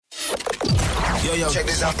Yo. Check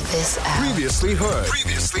this out. Previously heard.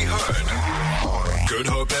 Good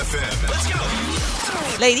Hope FM. Let's go.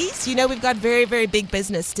 Ladies, you know we've got very, very big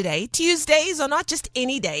business today. Tuesdays are not just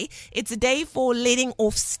any day. It's a day for letting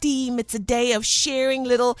off steam. It's a day of sharing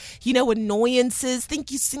little, annoyances,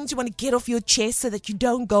 things you want to get off your chest so that you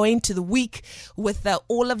don't go into the week with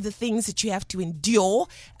all of the things that you have to endure.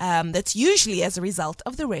 That's usually as a result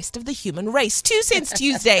of the rest of the human race. 2 Cents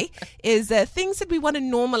Tuesday is things that we want to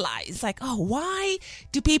normalize. Like, why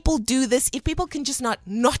do people do this? If people can just not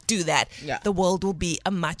do that, the world will be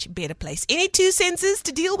a much better place. Any 2 senses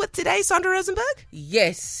to deal with today, Sandra Rosenberg?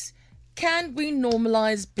 Yes. Can we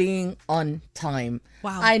normalize being on time?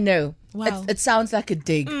 Wow. I know. Wow. It sounds like a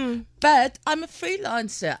dig, but I'm a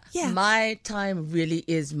freelancer. Yeah. My time really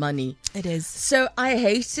is money. It is. So I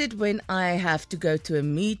hate it when I have to go to a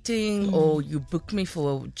meeting or you book me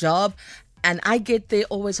for a job and I get there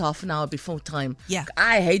always half an hour before time. Yeah.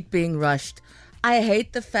 I hate being rushed. I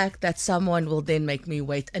hate the fact that someone will then make me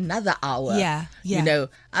wait another hour. Yeah.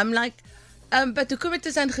 I'm like, but hoekom het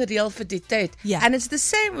is dan gereël vir die tyd? Yeah. And it's the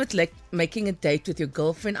same with like making a date with your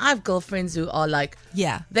girlfriend. I have girlfriends who are like,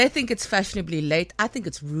 they think it's fashionably late. I think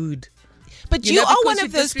it's rude. But you are one because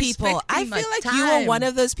of those you're people. I disrespecting my feel like you are time. one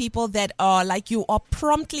of those people that are like you are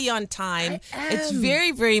promptly on time. It's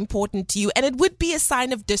very, very important to you. And it would be a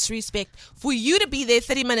sign of disrespect for you to be there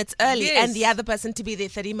 30 minutes early and the other person to be there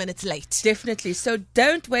 30 minutes late. Definitely. So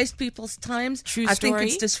don't waste people's times. True I story.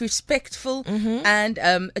 think it's disrespectful and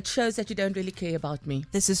it shows that you don't really care about me.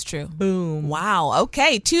 This is true. Boom. Wow.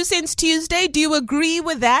 Okay. 2 Cents Tuesday. Do you agree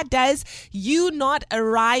with that? Does you not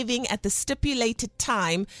arriving at the stipulated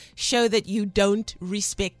time show that you don't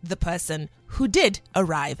respect the person who did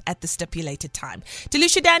arrive at the stipulated time?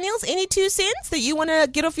 Delucia Daniels, any 2 cents that you want to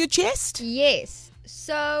get off your chest? Yes.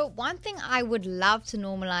 So one thing I would love to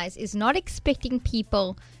normalize is not expecting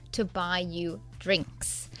people to buy you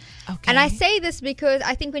drinks. Okay. And I say this because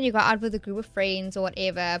I think when you go out with a group of friends or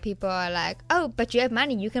whatever, people are like, oh, but you have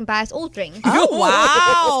money, you can buy us all drinks. Oh,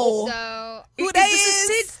 wow. So Is this a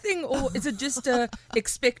said thing or is it just a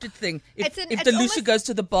expected thing? If it's Delucia almost- goes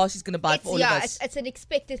to the bar, she's going to buy it for all of us. it's an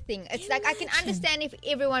expected thing. It's like I can understand if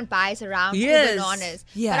everyone buys around Yes. bananas,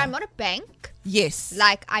 Yeah. but I'm not a bank. Yes.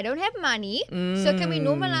 Like, I don't have money. So can we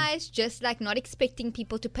normalize just like not expecting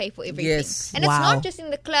people to pay for everything? Yes. And Wow. it's not just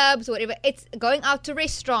in the clubs or whatever. It's going out to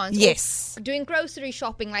restaurants. Yes. Or doing grocery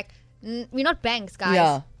shopping. Like, we're not banks, guys.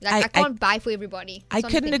 Yeah. Like, I can't buy for everybody. I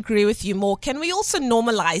That's couldn't one thing. agree with you more. Can we also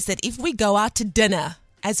normalize that if we go out to dinner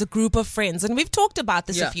as a group of friends, and we've talked about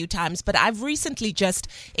this a few times, but I've recently just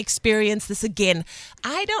experienced this again.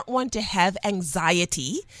 I don't want to have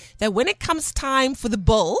anxiety that when it comes time for the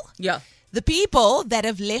bill, the people that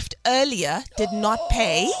have left earlier did not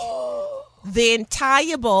pay the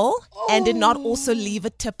entire bill and did not also leave a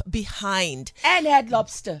tip behind. And had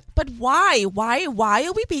lobster. But why? Why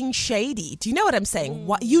are we being shady? Do you know what I'm saying?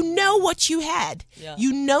 Why, you know what you had. Yeah.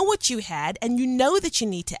 You know what you had, and you know that you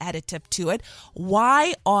need to add a tip to it.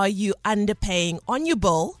 Why are you underpaying on your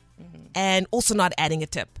bill and also not adding a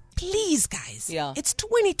tip? Please, guys. Yeah. It's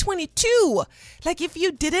 2022. Like, if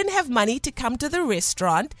you didn't have money to come to the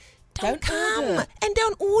rextrant, don't come order. and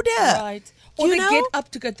don't order. Right. Or You they know? get up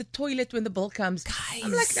to go to the toilet when the bill comes. Guys.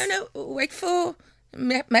 I'm like, no, wait for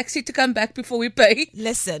Maxie to come back before we pay.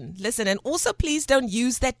 Listen. And also, please don't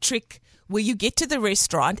use that trick where you get to the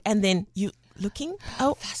restaurant and then you looking.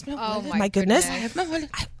 Oh my goodness. I have my wallet.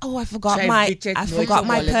 I forgot Jy my weet jy het I nooit forgot jou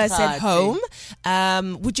my wallet purse at gehad, home.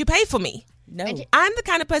 Would you pay for me? No. I'm the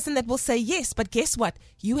kind of person that will say yes, but guess what?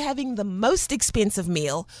 You having the most expensive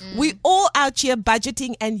meal. We all out here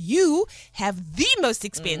budgeting and you have the most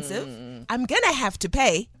expensive. I'm going to have to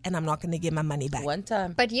pay and I'm not going to get my money back. One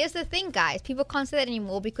time. But here's the thing, guys. People can't say that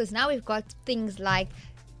anymore because now we've got things like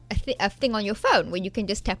a thing on your phone where you can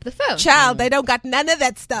just tap the phone. Child, they don't got none of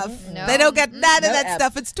that stuff. No. They don't got none of that app.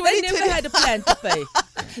 stuff. It's They 2020. never had a plan to pay.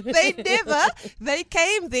 They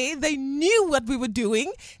came there. They knew what we were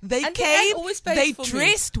doing. They And the came. ad always pays They for me.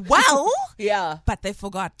 dressed well. Yeah. But they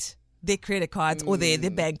forgot their credit cards or their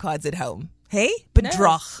bank cards at home. Hey?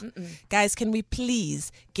 Bedrog. Guys, can we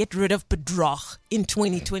please get rid of bedrog in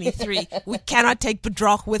 2023? We cannot take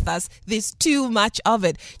bedrog with us. There's too much of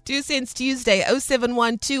it. 2 Cents Tuesday,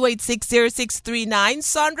 071-286-0639.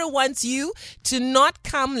 Sandra wants you to not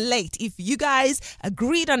come late. If you guys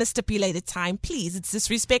agreed on a stipulated time, please, it's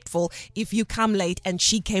disrespectful if you come late and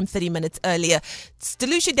she came 30 minutes earlier.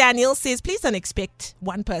 Delucia Daniel says, please don't expect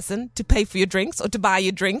one person to pay for your drinks or to buy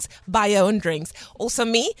your drinks. Buy your own drinks. Also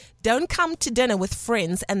me, don't come to dinner with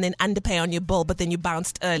friends and then underpay on your bill, but then you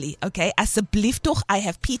bounced early, okay? Asseblief toch, I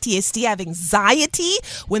have PTSD, I have anxiety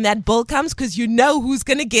when that bill comes because you know who's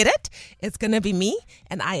going to get it. It's going to be me,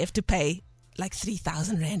 and I have to pay like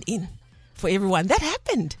 3,000 Rand in for everyone. That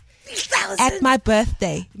happened. At my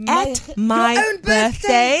birthday. At my your own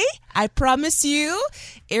birthday. I promise you,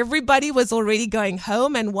 everybody was already going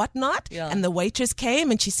home and whatnot. Yeah. And the waitress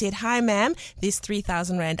came and she said, "Hi, ma'am, there's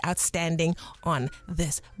 3,000 Rand outstanding on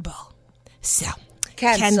this bill." So,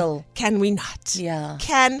 Cancel. Can we not? Yeah.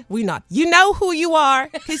 Can we not? You know who you are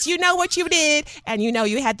because you know what you did and you know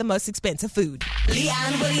you had the most expensive food.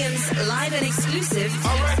 Leigh-Anne Williams, live and exclusive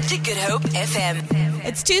to Good Hope FM.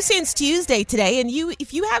 It's 2 Cents Tuesday today, and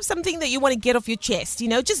if you have something that you want to get off your chest,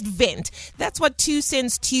 just vent. That's what 2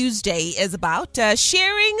 Cents Tuesday is about.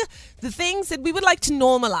 Sharing the things that we would like to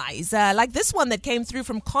normalize. Like this one that came through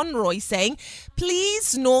from Conroy saying,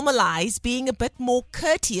 "Please normalize being a bit more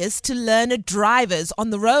courteous to learner drivers on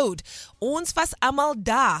the road. Ons was almal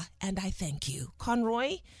daar." And I thank you.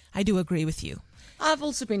 Conroy, I do agree with you. I've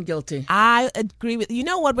also been guilty. I agree with you.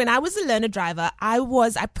 Know what? When I was a learner driver, I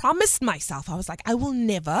promised myself, I was like, I will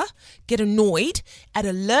never get annoyed at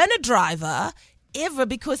a learner driver ever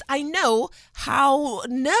because I know how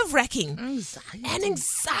nerve-wracking and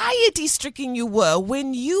anxiety-stricken you were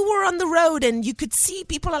when you were on the road and you could see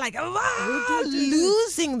people are like,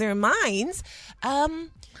 losing their minds.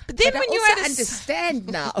 But then when you're at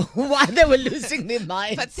understand now why they were losing their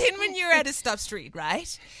minds. But then when you're at a stop street,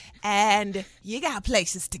 right? And you got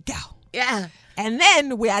places to go. Yeah. And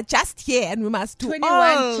then we are just here and we must do 21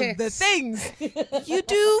 all checks. the things. You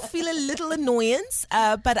do feel a little annoyance,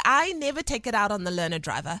 but I never take it out on the learner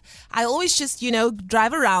driver. I always just,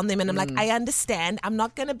 drive around them and I'm like, I understand. I'm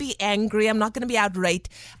not going to be angry. I'm not going to be irate,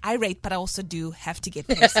 but I also do have to get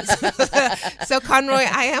places. So Conroy,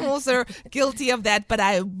 I am also guilty of that, but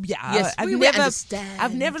I've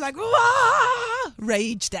never like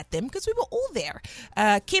raged at them because we were all there.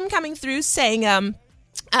 Kim coming through saying,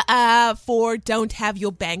 for don't have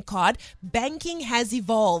your bank card. Banking has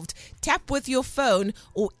evolved. Tap with your phone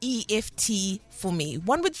or EFT for me.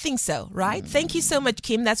 One would think so, right? Thank you so much,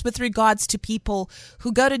 Kim. That's with regards to people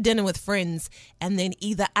who go to dinner with friends and then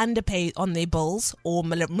either underpay on their bills or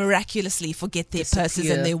miraculously forget their purses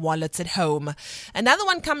and their wallets at home. Another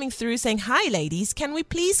one coming through saying, "Hi, ladies. Can we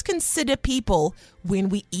please consider people when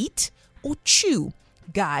we eat or chew?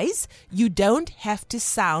 Guys, you don't have to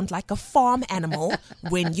sound like a farm animal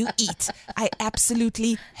when you eat. I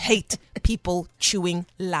absolutely hate people chewing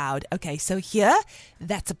loud." Okay, so here,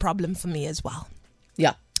 that's a problem for me as well.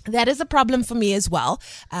 Yeah. That is a problem for me as well.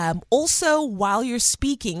 Also, while you're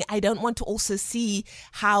speaking, I don't want to also see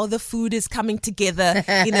how the food is coming together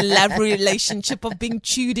in a love relationship of being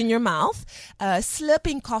chewed in your mouth.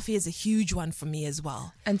 Slurping coffee is a huge one for me as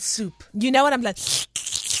well. And soup. You know what? I'm like,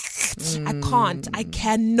 I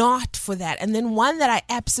cannot for that. And then one that I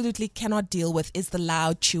absolutely cannot deal with is the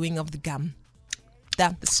loud chewing of the gum.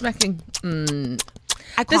 The smacking.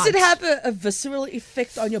 I Does it can't. have a visceral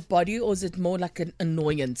effect on your body, or is it more like an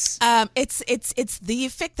annoyance? It's the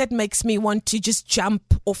effect that makes me want to just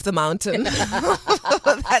jump off the mountain.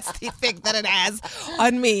 That's the effect that it has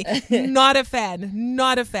on me. Not a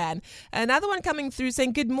fan. Another one coming through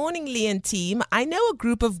saying, "Good morning, Leigh-Anne team. I know a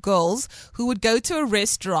group of girls who would go to a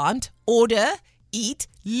restaurant, order, eat,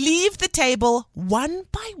 leave the table one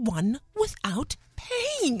by one wait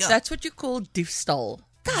paying." That's what you call diefstal.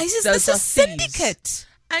 Guys, is Those this a are thieves. syndicate?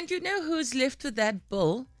 And you know who's left with that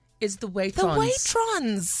bill is the The waitrons.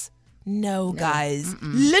 waitrons. No, guys.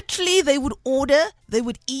 Literally, they would order, they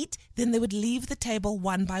would eat, then they would leave the table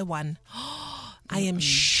one by one. I am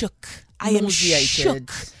shook. I am Nauseated.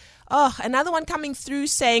 shook. Oh, another one coming through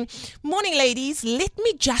saying, "Morning, ladies. Let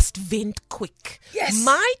me just vent quick. Yes.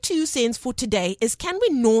 My 2 cents for today is, can we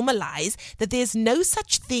normalize that there's no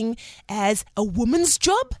such thing as a woman's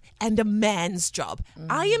job and a man's job?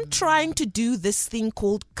 I am trying to do this thing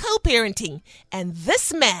called co-parenting, and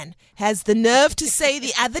this man has the nerve to say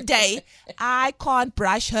the other day, I can't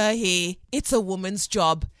brush her hair. It's a woman's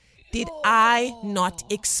job." Did I not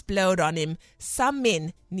explode on him? Some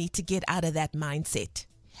men need to get out of that mindset.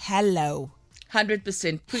 Hello.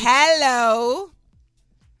 100%. Hello.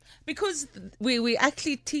 Because we're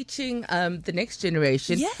actually teaching the next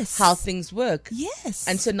generation Yes. how things work. Yes.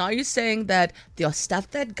 And so now you're saying that there are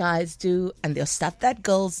stuff that guys do and there are stuff that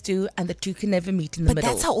girls do, and the two can never meet in the But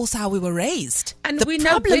middle. that's also how we were raised. And the we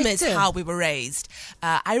know problem is better. how we were raised.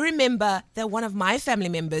 I remember that one of my family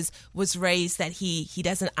members was raised that he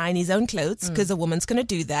doesn't iron his own clothes because a woman's going to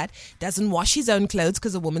do that. Doesn't wash his own clothes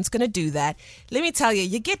because a woman's going to do that. Let me tell you,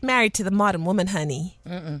 you get married to the modern woman, honey.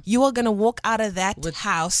 You are going to walk out of that With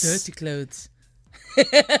house dirty clothes.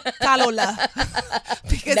 Talola.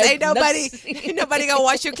 Because No, ain't nobody no. gonna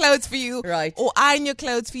wash your clothes for you. Right. Or iron your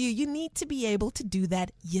clothes for you. You need to be able to do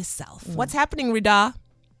that yourself. What's happening, Rida?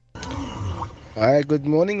 Hi, good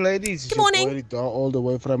morning, ladies. Good morning. It's your boy, Rida, all the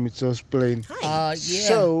way from Mitchell's Plain. Hi. Yeah.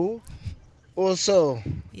 So, also,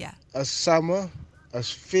 Yeah. as summer, as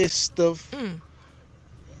festive,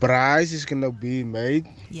 Braai is going to be made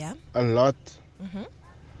Yeah. a lot.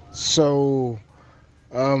 So,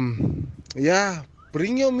 yeah,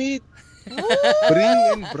 bring your meat. Bring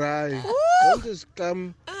in Braai. Don't just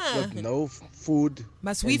come with no food.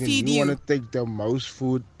 Must we and then feed you you? want to take the most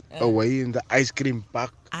food away in the ice cream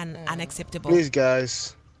pack. Unacceptable. Please,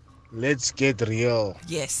 guys, let's get real.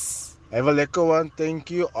 Yes. Have a lekker one.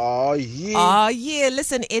 Thank you. Oh, yeah. Oh, yeah.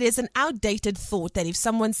 Listen, it is an outdated thought that if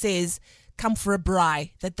someone says, come for a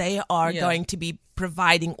braai, that they are going to be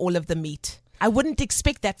providing all of the meat. I wouldn't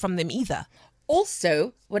expect that from them either.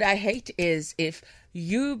 Also, what I hate is if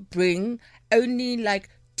you bring only like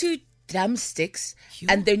 2 drumsticks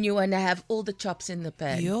and then you want to have all the chops in the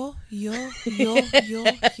pan. Yo. You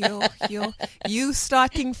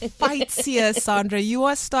starting fights here, Sandra. You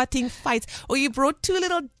are starting fights. Or you brought 2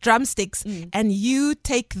 little drumsticks and you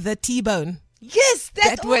take the T-bone. Yes,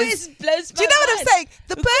 that That always was- blows my Do you know what I'm mind. saying?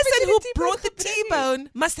 The Hoe kom person jy who die brought the T-bone T-bone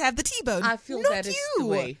must have the T-bone. I feel not that is you. the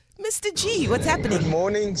way. Mr. G, what's happening? Good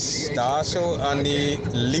mornings, daar so aan die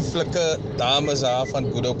lieflike dames daar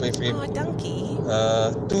van Good Hope FM. Oh, dankie.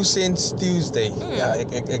 2 Cents Tuesday. Ja,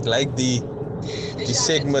 ek like die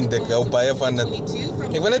segment, ek hou baie van dit.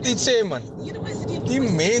 Ek wil net iets sê, man. Die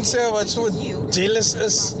mense wat so jealous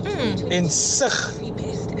is en sug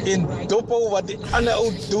en dophou wat die ander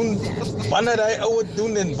ou doen, wanneer hy ou het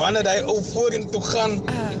doen en wanneer hy ou vorentoe gaan,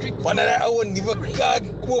 wanneer hy ou 'n nuwe kaart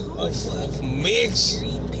koop of mix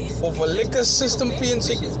of 'n lekker system en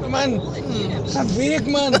sê, man, gaan werk,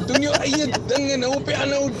 man, doen jou eie ding en hou op die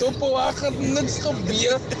ander ou dophou, daar gaan niks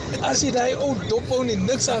gebeur as jy daai ou dophou nie,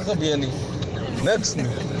 niks aan gebeur nie. Niks nie.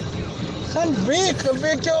 Gaan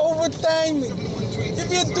werk jou overtime. Jy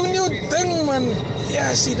weet, doen jou ding, man. Ja,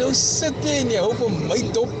 as jy nou sit jy en jy hou op my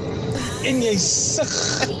dop en jy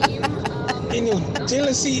sug en jou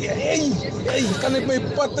jealousy, hey, kan ek my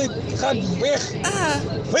pad uit, gaan weg.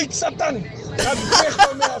 Wyk Satan, gaan weg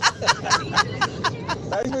van my af.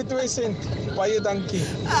 Daar is my 2 cent. Baie dankie.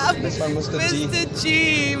 Dis van Mr. G.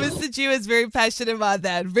 Mr. G was very passionate about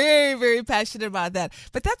that. Very, very passionate about that.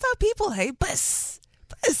 But that's how people, hey, bus.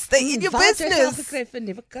 They in your business.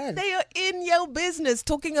 They are in your business,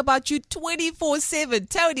 talking about you 24/7.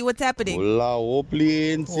 Tony, what's happening? Hola,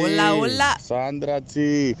 Hopliens. Hola. Sandra,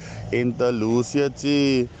 en Lucia.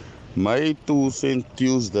 My 2 Cent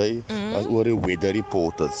Tuesday was oor die weather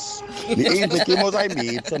reporters. Nie eintlik jy moet hy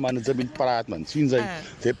mense man, sy moet praat man. Sien sy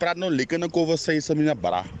praat nou lekker in 'n conversation met 'n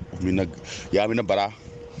bra of met 'n bra.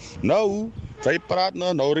 Nou, sy praat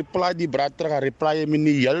nou reply die bra terug, reply hom in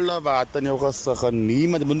die hele water in jou gesig en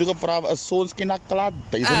niemand moet nog vra as sonskyn na klaar,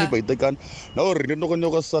 jy is nie buitekant. Nou red nog in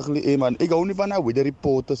jou gesig man. Ek hou nie van daai weather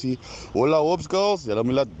reporters hier. Hola, hops girls, julle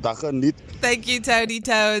moet laat dag geniet. Thank you, Tony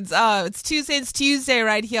Toads. Oh, it's 2 Cents Tuesday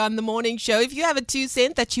right here on the morning show. If you have a 2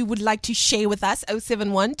 cent that you would like to share with us,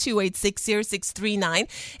 071-286-0639.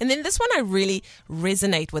 And then this one I really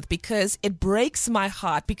resonate with because it breaks my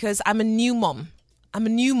heart because I'm a new mom.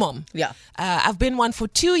 Yeah. I've been one for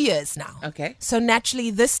 2 years now. Okay. So naturally,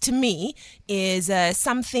 this to me is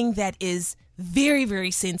something that is very,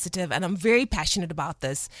 very sensitive, and I'm very passionate about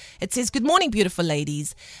this. It says, "Good morning, beautiful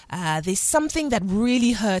ladies. There's something that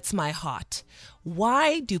really hurts my heart.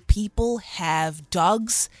 Why do people have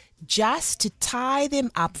dogs just to tie them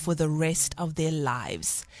up for the rest of their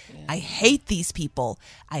lives? I hate these people.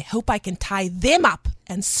 I hope I can tie them up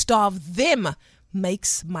and starve them.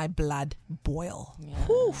 Makes my blood boil."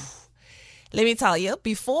 Whew. Let me tell you,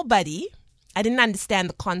 before Buddy, I didn't understand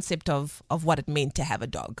the concept of what it meant to have a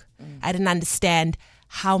dog. I didn't understand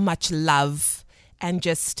how much love and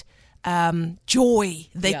just joy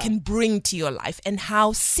they can bring to your life and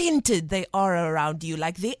how centered they are around you.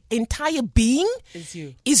 Like their entire being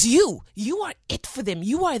is you. You are it for them.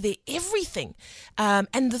 You are their everything.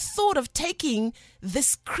 And the thought of taking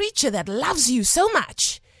this creature that loves you so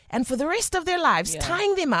much and for the rest of their lives,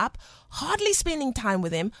 tying them up, hardly spending time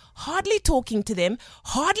with them, hardly talking to them,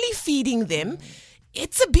 hardly feeding them,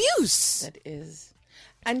 it's abuse. That is.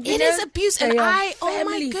 And It is abuse. And oh my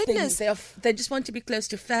family goodness. things. They just want to be close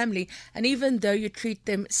to family. And even though you treat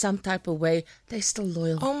them some type of way, they're still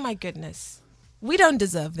loyal. Oh my goodness. We don't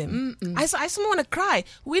deserve them. I just want to cry.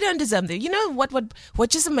 We don't deserve them. You know what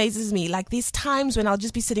just amazes me? Like these times when I'll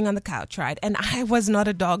just be sitting on the couch, right? And I was not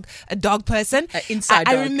a dog person. Inside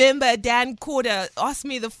I dog. remember Dan Corder asked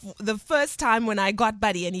me the first time when I got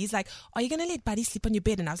Buddy, and he's like, "Are you going to let Buddy sleep on your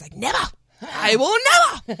bed?" And I was like, "Never. I will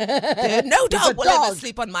never. No dog will ever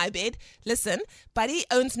sleep on my bed." Listen, Buddy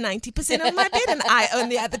owns 90% of my bed and I own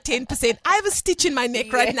the other 10%. I have a stitch in my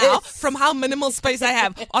neck right now from how minimal space I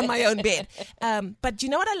have on my own bed. But you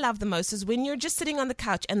know what I love the most is when you're just sitting on the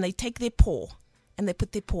couch and they take their paw and they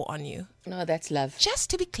put their paw on you. No, that's love. Just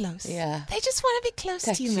to be close. Yeah. They just want to be close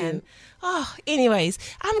Touch to you, you. man. Oh, anyways,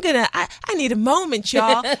 I need a moment,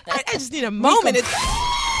 y'all. I just need a moment.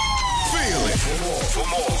 Feel it. For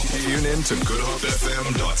more, tune in to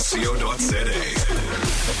goodhopefm.co.za.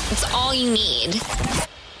 It's all you need.